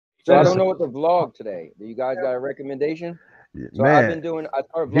So I don't know what to vlog today. Do you guys got a recommendation? So I've been Man, doing. I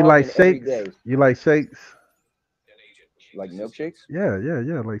start you like vlogging every shakes? day. You like shakes? Like milkshakes. Yeah,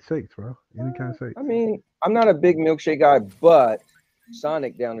 like shakes, bro. Any kind of I shakes. mean, I'm not a big milkshake guy, but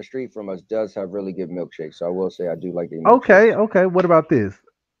Sonic down the street from us does have really good milkshakes. So I will say I do like their Okay, milkshakes. okay. What about this?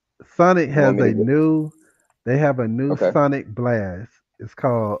 Sonic You want has me to a get? new. They have a new Okay, Sonic Blast. It's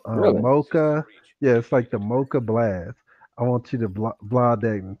called really? Mocha. Yeah, it's like the Mocha Blast. I want you to vlog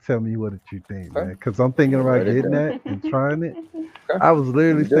that and tell me what you think, Okay, man. Because I'm I'm thinking gonna about write it getting down. that and trying it. Okay, I was let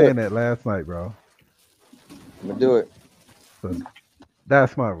literally me do it. saying that last night, bro. I'm gonna do it. So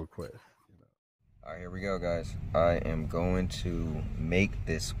that's my request. All right, here we go, guys. I am going to make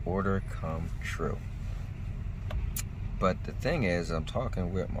this order come true. But the thing is, I'm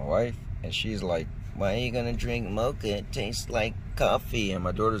talking with my wife, and she's like, why are you gonna drink mocha? It tastes like coffee. And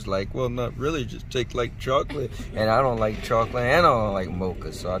my daughter's like, well, not really, just tastes like chocolate. And I don't like chocolate, and I don't like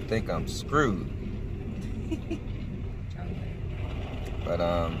mocha, so I think I'm screwed. But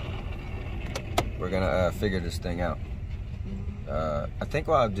we're gonna figure this thing out. I think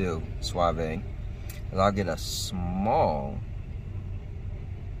what I'll do, Suave, is I'll get a small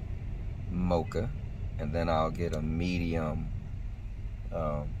mocha, and then I'll get a medium,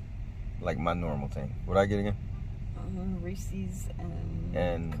 like my normal thing. What I get again? Reese's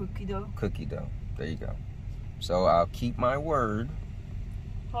and cookie dough. Cookie dough. There you go. So I'll keep my word.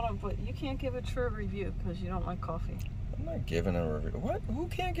 Hold on, but you can't give a true review because you don't like coffee. I'm not giving a review. What? Who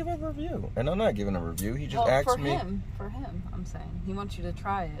can't give a review? And I'm not giving a review. He just asked me. For him, I'm saying. He wants you to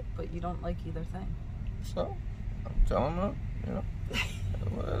try it, but you don't like either thing. So I'm telling him, you know.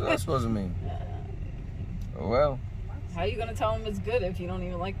 What is that supposed to mean? Well. How are you gonna tell him it's good if you don't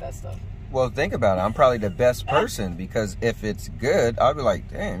even like that stuff? Well, think about it. I'm probably the best person because if it's good, I'll be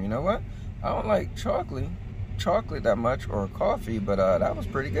like, damn, you know what? I don't like chocolate that much or coffee, but that was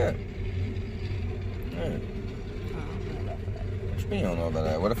pretty good. Yeah. What you mean you don't know about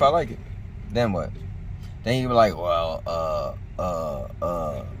that? What if I like it? Then what? Then you be like, well,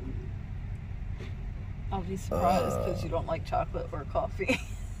 I'll be surprised because you don't like chocolate or coffee.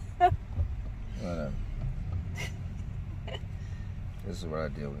 Whatever. This is what I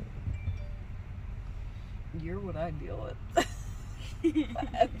deal with. You're what I deal with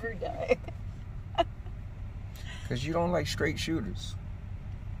every day. Because you don't like straight shooters.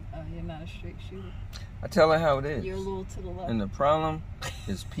 You're not a straight shooter. I tell her how it is. You're a little to the left. And the problem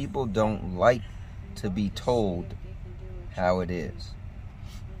is people don't like to be told how it is.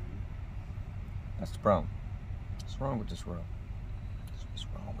 That's the problem. What's wrong with this world? What's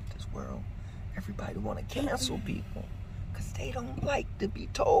wrong with this world? Everybody want to cancel people because they don't like to be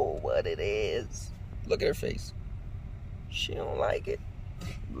told what it is. Look at her face. She don't like it.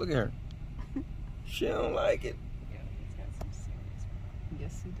 Look at her. She don't like it.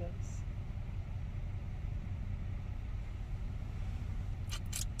 Yes, he does.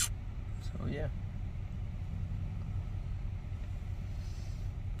 So yeah.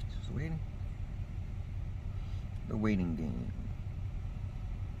 Just waiting. The waiting game.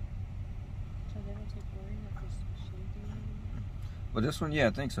 So they don't take worry of this shading? Well, this one, yeah, I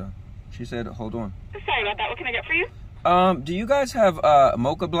think so. She said, hold on. Sorry about that. What can I get for you? Do you guys have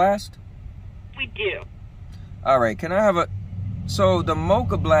Mocha Blast? We do. All right, can I have a... So, the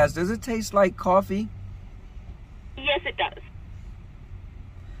Mocha Blast, does it taste like coffee? Yes, it does.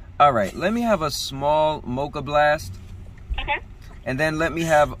 All right, let me have a small Mocha Blast. Okay. And then let me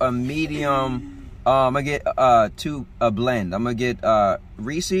have a medium... I'm going to get a blend. I'm going to get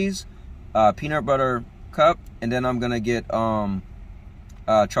Reese's peanut butter cup. And then I'm going to get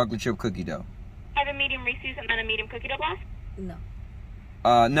chocolate chip cookie dough. I have a medium Reese's and then a medium cookie dough blast? No.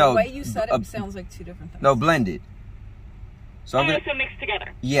 No. The way you said it sounds like two different things. No, blended. So I'm gonna... So mixed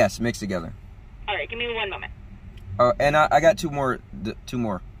together? Yes, mixed together. All right, give me 1 moment. And I got two more.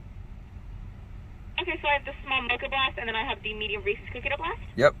 Okay, so I have the small mocha blast and then I have the medium Reese's cookie dough blast?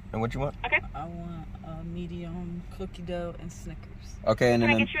 Yep. And what you want? Okay. I want a medium cookie dough and Snickers. Okay, and Can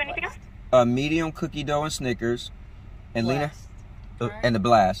then I get you anything else? a medium cookie dough and Snickers. And Blast. Lena? And the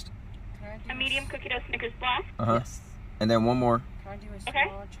blast. A medium cookie dough Snickers blast? Uh-huh. Yes. And then one more. Can I do a Okay.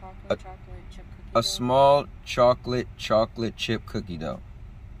 small chocolate chip cookie A dough? small chocolate chip cookie dough.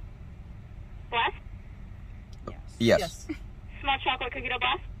 Blast? Yes. Small chocolate cookie dough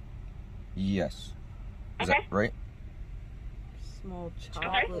blast? Yes. Is Okay. that right? Small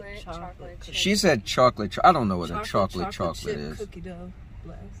Chocolate chocolate chip. She said chocolate. I don't know what a chocolate chip is. cookie dough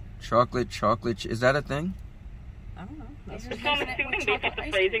blast. Chocolate. Is that a thing? I don't know. That's Is So I'm assuming based off the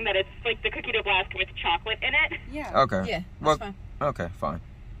phrasing that it's like the cookie dough blast with chocolate in it. Yeah. Okay. Yeah, Well, that's fine. okay, fine.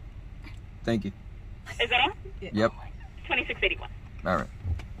 Thank you. Is that all? Yep. $26.81. All right.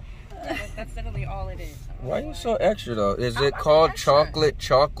 That's literally all it is. Why are you so extra though? Is I'm it not called extra.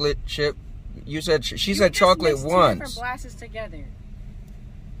 chocolate chip? You said she said just chocolate mixed two different once. blasts together.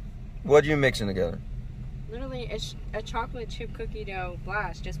 What are you mixing together? Literally, it's a chocolate chip cookie dough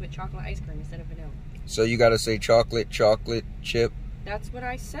blast just with chocolate ice cream instead of vanilla. So you gotta say chocolate chip. That's what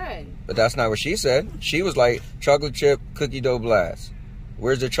I said. But that's not what she said. She was like chocolate chip cookie dough blast.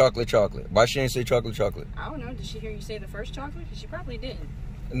 Where's the chocolate? Why she didn't say chocolate? I don't know. Did she hear you say the first chocolate? Because she probably didn't.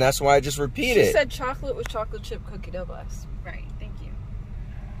 And that's why I just She repeated. said chocolate with chocolate chip cookie dough blast. Right. Thank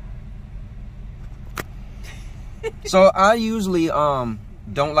you. So I usually don't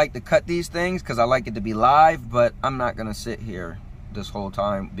like to cut these things because I like it to be live, but I'm not gonna sit here this whole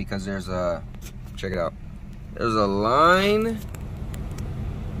time because there's a, check it out. There's a line.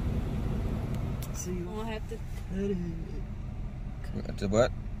 So you won't have to cut it. To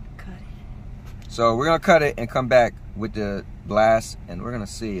what? Cut it. So we're gonna cut it and come back with the blast, and we're gonna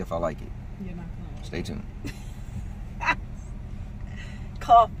see if I like it. You're not gonna. Stay tuned.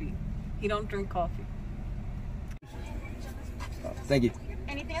 Coffee. He don't drink coffee. Thank you.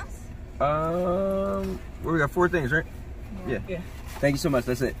 Anything else? Well, we got 4 things, right? Yeah. Thank you so much.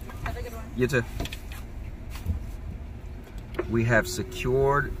 That's it. Have a good one. You too. We have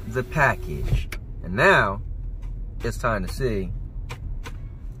secured the package, and now it's time to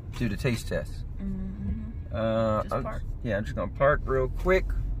do the taste test. Mm-hmm. Just park. Yeah, I'm just gonna park real quick,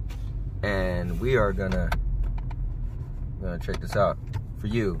 and we are gonna check this out for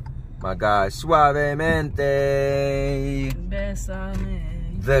you, my guy, Suavemente.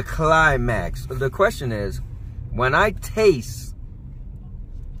 Besame. The Klimax. The question is, when I taste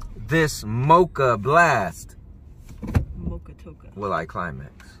this mocha blast, Mocha toka. will I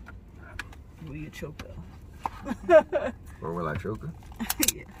climax? Will you choke Or will I choke her?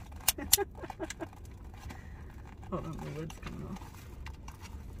 Yeah. Hold on, the lid's coming off.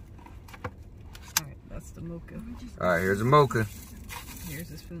 Alright, that's the mocha. Alright, here's a mocha. Here's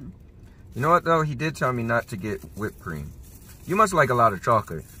the spoon. You know what though? He did tell me not to get whipped cream. You must like a lot of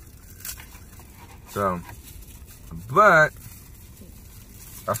chocolate. So, but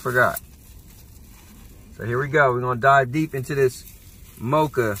I forgot. So here we go. We're gonna dive deep into this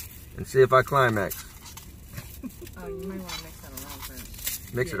mocha and see if I climax. Oh, you might want to mix that around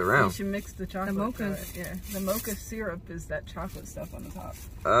first. Mix it You around. should mix the chocolate. The mocha. Yeah, the mocha syrup is that chocolate stuff on the top.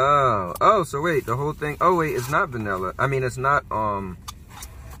 Oh, so wait, the whole thing. Oh wait, it's not vanilla. I mean, it's not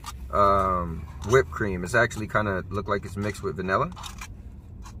whipped cream. It's actually kind of look like it's mixed with vanilla.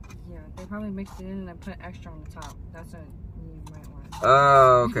 Yeah, they probably mixed it in and then put extra on the top. That's what you might want.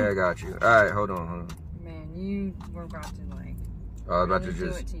 Oh, okay, I got you. All right, hold on. Man, you were about to like. About to really do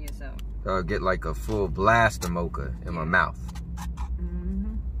just it to yourself. get like a full blast of mocha in my mouth.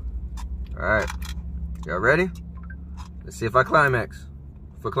 Mm-hmm. All right, y'all ready? Let's see if I climax.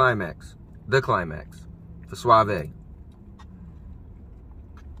 For climax, the climax, for Suave.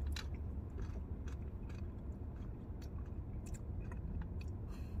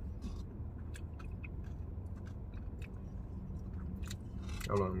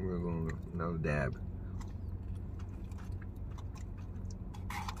 Hold on, we're going to go another dab.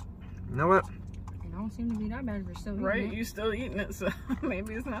 You know what? It don't seem to be that bad if you're still eating Right, it. you still eating it, so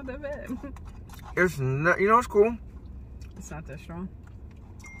maybe it's not that bad. It's not. You know what's cool? It's not that strong.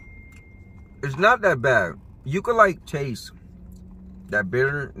 It's not that bad. You could like taste that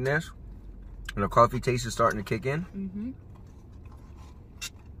bitterness, and the coffee taste is starting to kick in. Mm-hmm.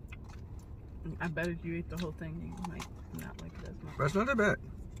 I bet if you ate the whole thing, you might not like it as much. But it's not that bad.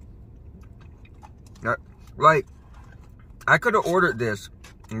 Like, I could have ordered this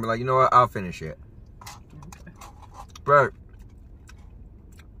and be like, you know what, I'll finish it. Okay. But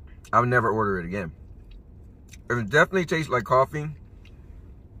I would never order it again. It definitely tastes like coffee.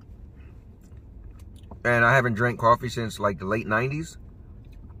 And I haven't drank coffee since like the late 90s.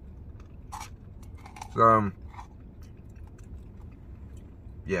 So,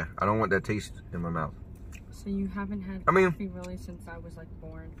 yeah, I don't want that taste in my mouth. So you haven't had coffee really since I was like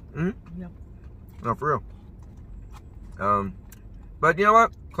born? Mm-hmm. Yep. No, for real. But you know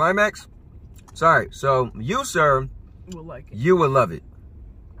what? Klimax? Sorry. So, you, sir, We'll like it. you will love it.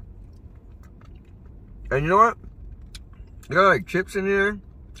 And you know what? You got like chips in there.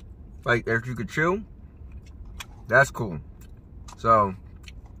 Like, if you could chew. That's cool. So,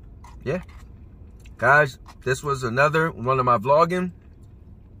 yeah. Guys, this was another one of my vlogging.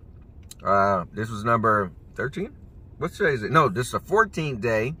 This was number 13? What day is it? No, this is the 14th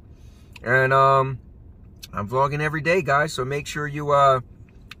day. And I'm vlogging every day, guys. So make sure you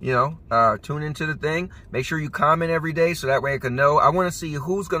you know, tune into the thing. Make sure you comment every day so that way I can know. I want to see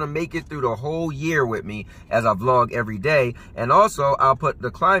who's going to make it through the whole year with me as I vlog every day. And also, I'll put the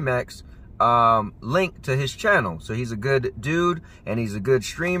Klimax link to his channel. So he's a good dude and he's a good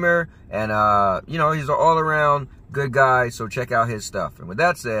streamer. And, you know, he's an all-around good guy. So check out his stuff. And with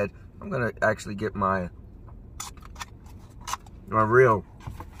that said, I'm going to actually get my real.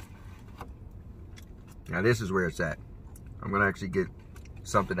 Now, this is where it's at. I'm going to actually get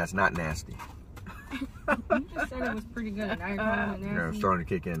something that's not nasty. You just said it was pretty good. Now you're calling it nasty. Yeah, I'm starting to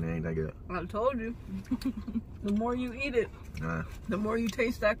kick in. It ain't that good. I told you. The more you eat it, the more you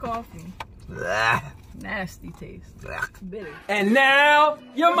taste that coffee. Nasty taste. Bitter. And now,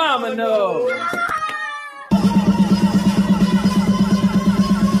 your mama knows.